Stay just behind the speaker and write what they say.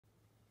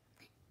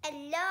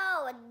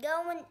Hello, what's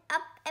going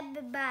up,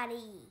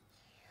 everybody?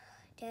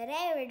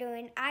 Today we're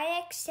doing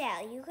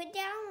IXL. You could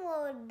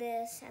download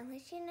this and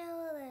let you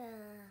know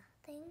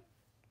the thing.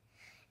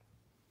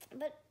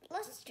 But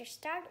let's just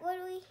start. What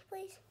do we,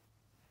 please?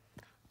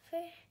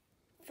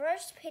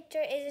 First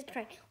picture is a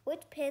train.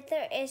 Which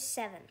picture is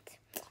seventh?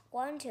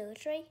 1, 2,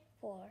 3,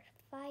 4,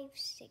 5,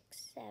 6,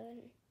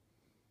 7.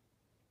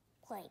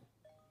 Plane.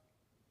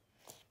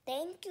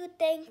 Thank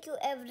you,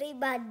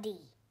 everybody.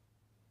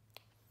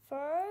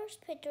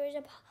 First picture is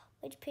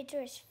which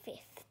picture is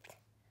fifth?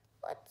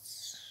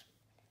 What's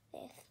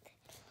fifth?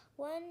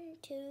 1,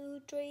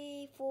 2,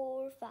 3,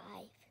 4, 5.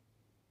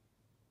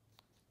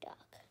 Dog.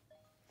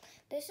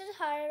 This is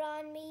hard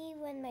on me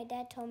when my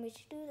dad told me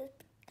to do this.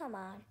 Come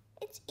on.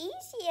 It's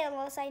easy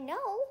unless I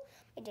know.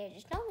 My dad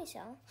just told me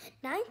so.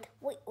 Ninth?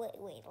 Wait. Let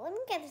me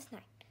get this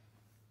ninth.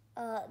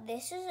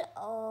 This is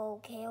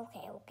okay.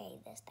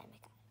 This time I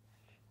got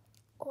it.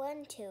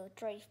 1, 2,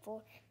 3,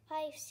 4,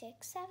 5,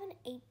 6, 7,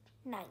 8,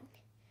 9.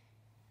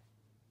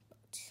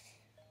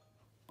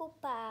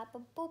 Boopa,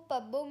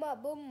 boopa, booma,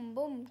 boom,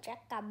 boom,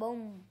 chaka,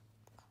 boom.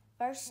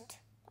 First,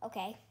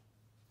 okay.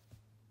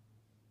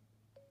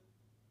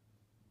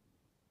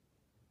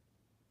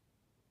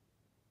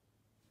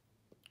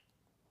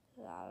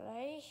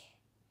 Sorry.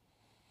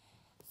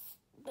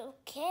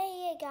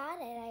 Okay, I got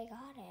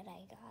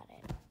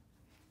it.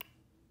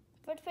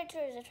 Which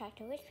picture is a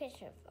tractor? Which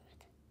picture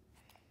first?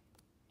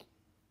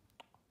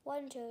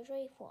 1, 2,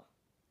 3, 4.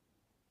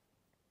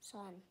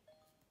 Sun.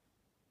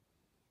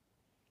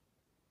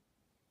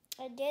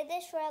 I did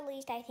this for at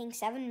least, I think,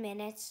 7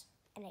 minutes,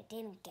 and I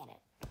didn't get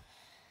it.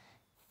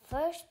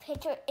 First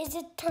picture is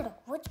a turtle.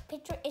 Which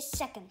picture is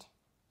second?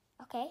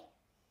 Okay.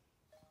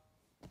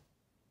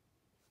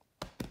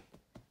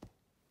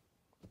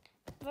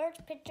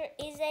 First picture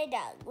is a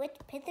dog. Which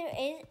picture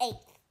is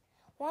eighth?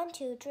 1,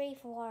 2, 3,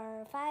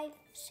 4, 5,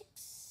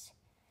 6.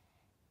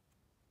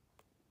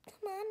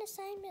 Come on,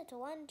 assignment.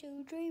 1,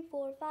 2, 3,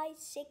 4, 5,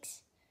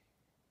 6,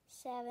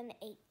 7,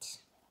 8.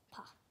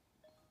 Pa.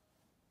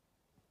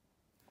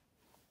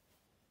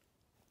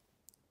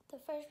 The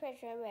first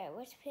picture where?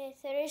 Which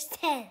picture is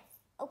 10th?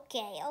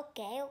 Okay.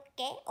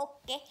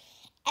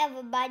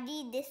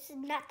 Everybody, this is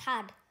not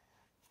hard.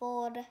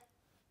 4,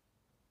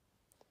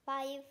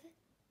 5,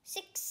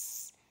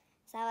 6,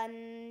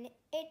 7,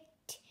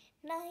 8,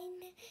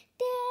 9,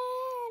 10.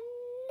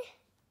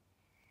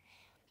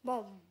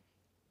 Boom.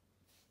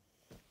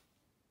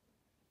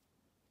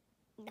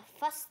 The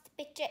first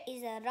picture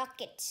is a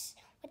rocket.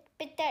 What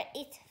picture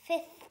is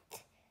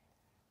fifth?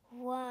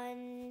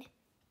 1,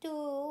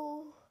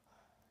 2,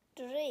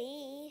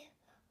 3,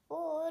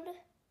 4,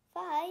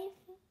 5.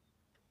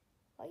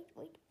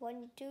 Wait.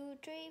 1, 2,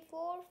 3,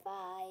 4, 5.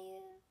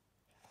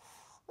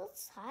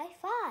 Let's high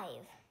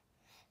five.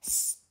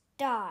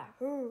 Star,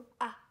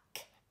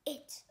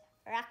 it's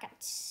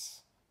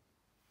rockets.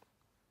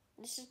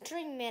 This is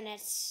 3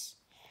 minutes.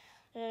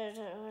 Okay,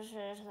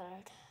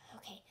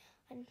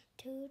 1,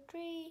 2,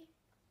 3.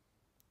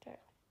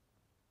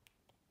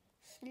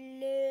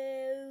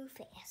 Slow,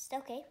 fast.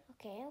 Okay.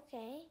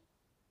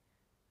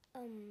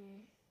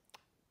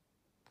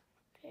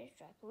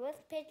 With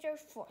picture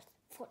fourth.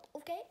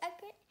 Okay.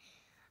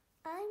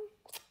 I'm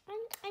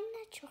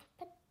not sure,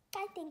 but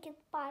I think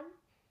it's fun.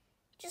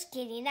 Just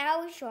kidding.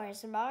 Now it's short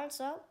tomorrow,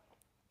 so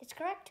it's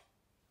correct.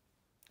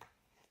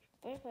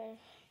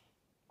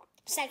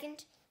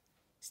 Second,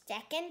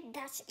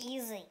 that's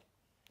easy.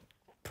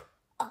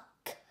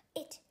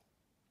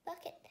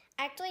 Bucket.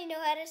 I actually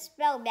know how to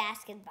spell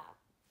basketball,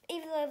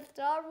 even though it's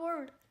a hard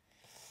word.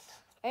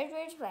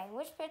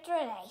 Which picture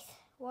is eighth?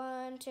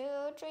 1,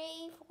 2,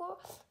 3, 4,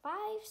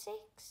 5, 6,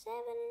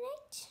 7,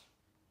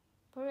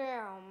 8.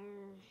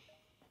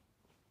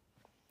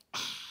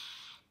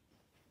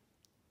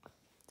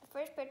 The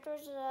first picture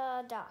is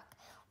a dog.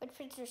 Which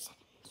picture is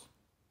second?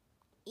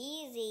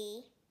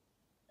 Easy.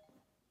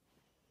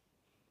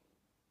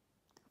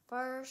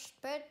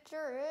 First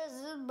picture is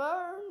a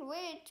bird.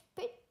 Which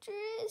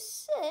picture is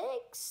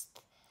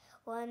sixth?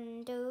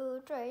 1,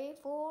 2, 3,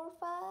 4,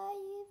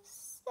 5,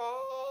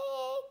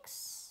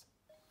 6.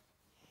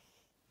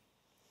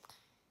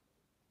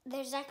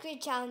 There's actually a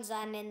challenge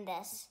on in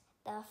this.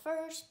 The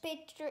first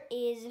picture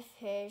is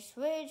fish.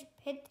 Which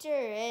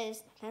picture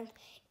is 10th?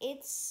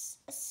 It's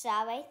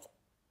seventh.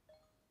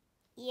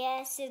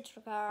 Yes, it's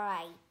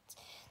right.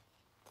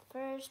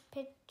 First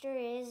picture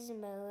is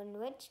moon.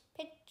 Which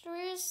picture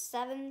is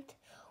seventh?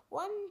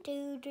 1,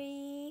 2,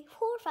 3,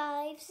 4,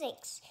 5,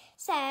 6,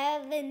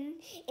 7.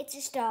 It's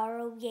a star,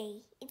 oh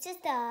yay. It's a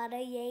star, oh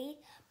yay.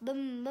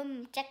 Boom,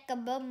 boom, checka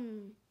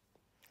boom.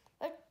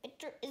 What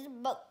picture is a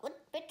boat?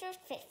 What picture is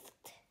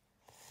fifth?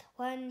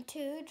 1,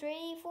 2,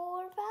 3,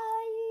 4, 5.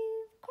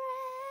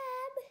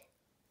 Crab.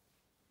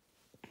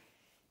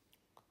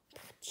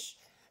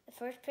 The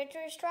first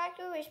picture is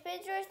tractor. Which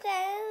picture is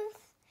 10th?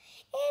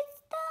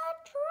 It's the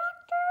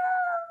tractor.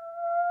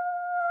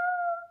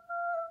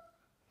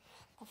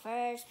 The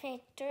first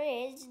picture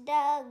is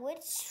dog.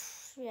 Which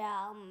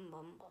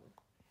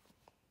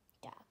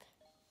dog?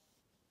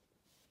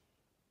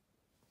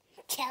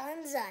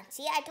 challenge on.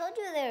 See, I told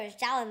you there was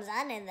challenge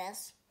on in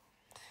this.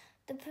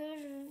 The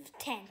 10th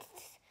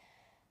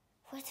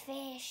was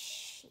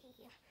fishy.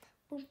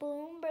 Boom,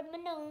 boom, break my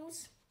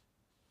nose.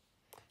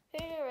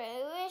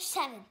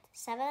 7th.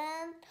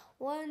 7th.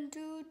 1,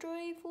 2,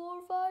 3,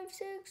 4, 5,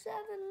 6, 7.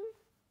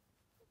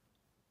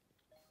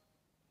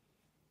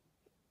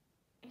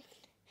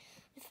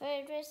 The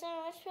third person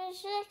was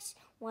 6.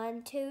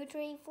 1, 2,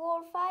 3,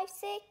 4, 5,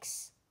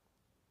 6.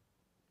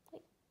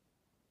 Wait.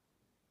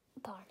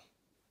 Barn.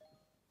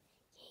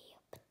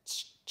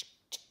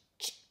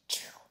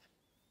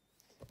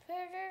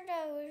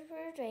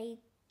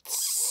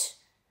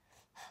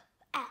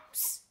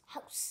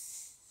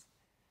 House.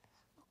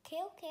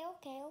 Okay.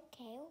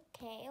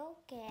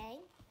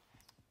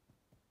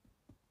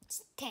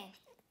 It's 10.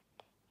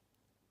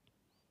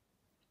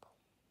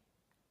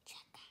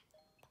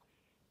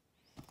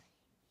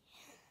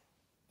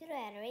 You don't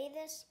have to read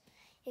this.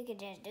 You can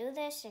just do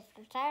this if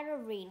you're tired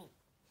of reading.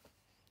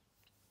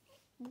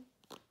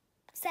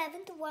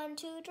 7th, 1,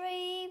 2,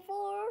 3,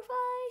 4,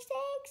 5, 6,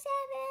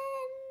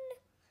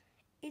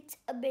 7. It's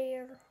a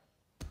bear.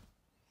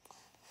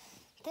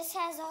 This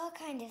has all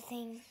kinds of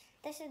things.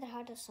 This is the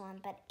hardest one,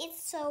 but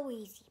it's so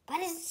easy. But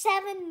it's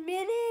 7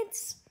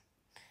 minutes.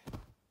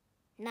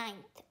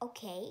 9th.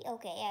 Okay,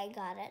 I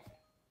got it.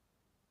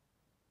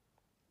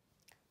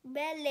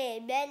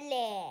 Belly.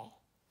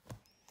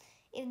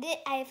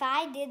 If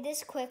I did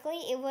this quickly,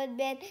 it would have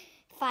been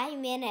 5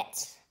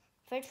 minutes.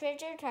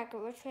 Refrigerator, truck,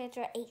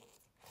 refrigerator, 8th.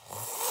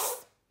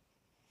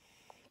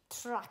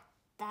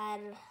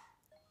 Tractor.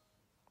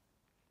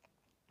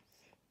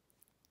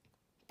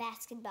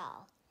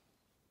 Basketball.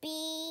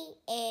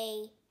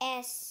 BASBALL.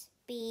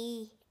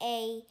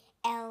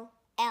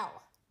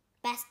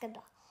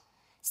 Basketball.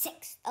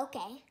 6.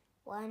 Okay.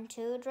 1,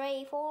 2,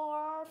 3,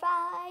 4,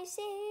 5,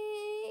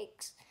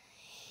 6.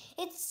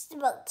 It's the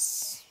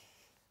boats.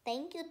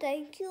 Thank you.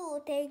 Thank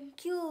you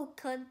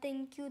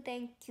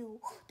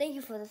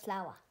for the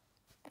flower.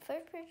 The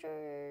first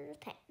picture,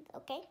 10.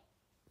 Okay.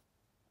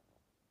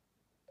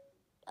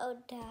 Oh,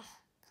 duh.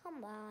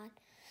 Come on.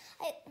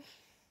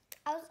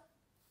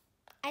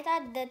 I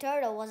thought the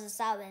turtle was a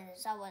salmon.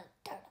 So was a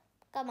turtle.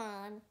 Come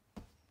on.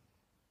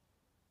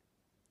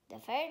 The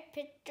first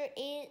picture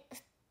is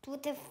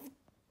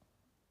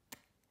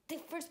the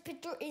first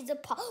picture is a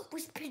paw.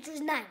 Which picture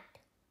is 9?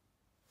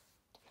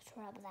 Let's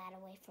rub that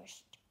away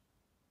first.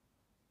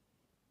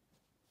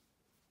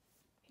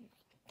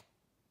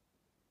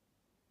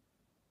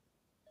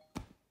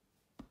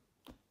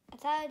 I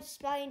thought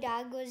spelling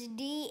dog was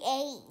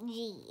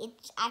D-A-G.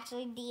 It's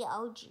actually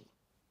D-O-G.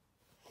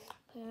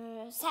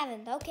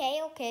 7th. Okay.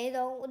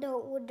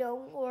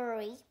 Don't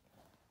worry.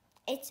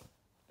 You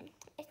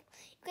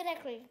could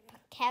actually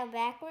count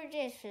backwards.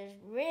 This is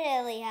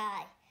really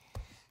high.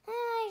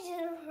 I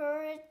just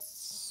heard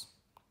it's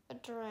a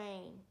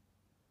train.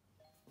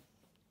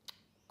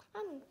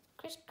 I'm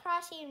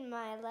crisscrossing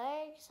my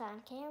legs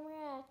on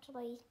camera.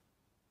 Actually,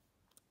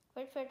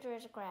 which picture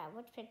is a crab?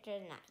 Which picture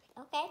is not?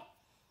 Okay.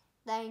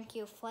 Thank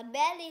you for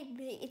belly.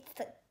 It's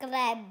a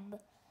crab.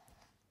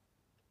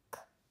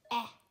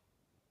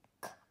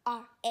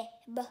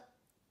 K-R-A-B.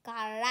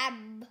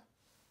 Crab.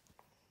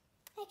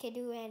 I could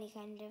do any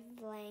kind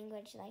of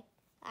language,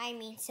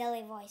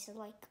 silly voices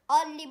like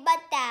only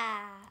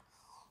butter.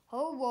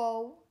 Oh,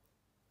 whoa.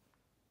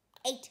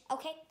 8.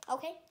 Okay.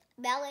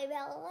 Ballet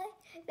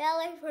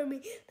for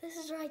me. This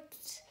is right.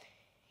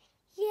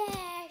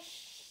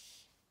 Yes.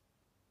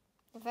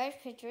 The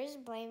first picture is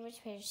plain,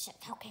 which picture is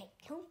 6. Okay.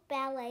 Don't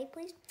ballet,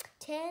 please.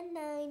 10,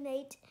 9,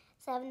 8,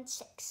 7,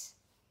 6.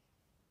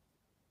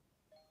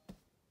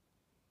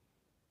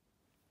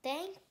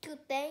 Thank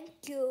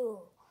you.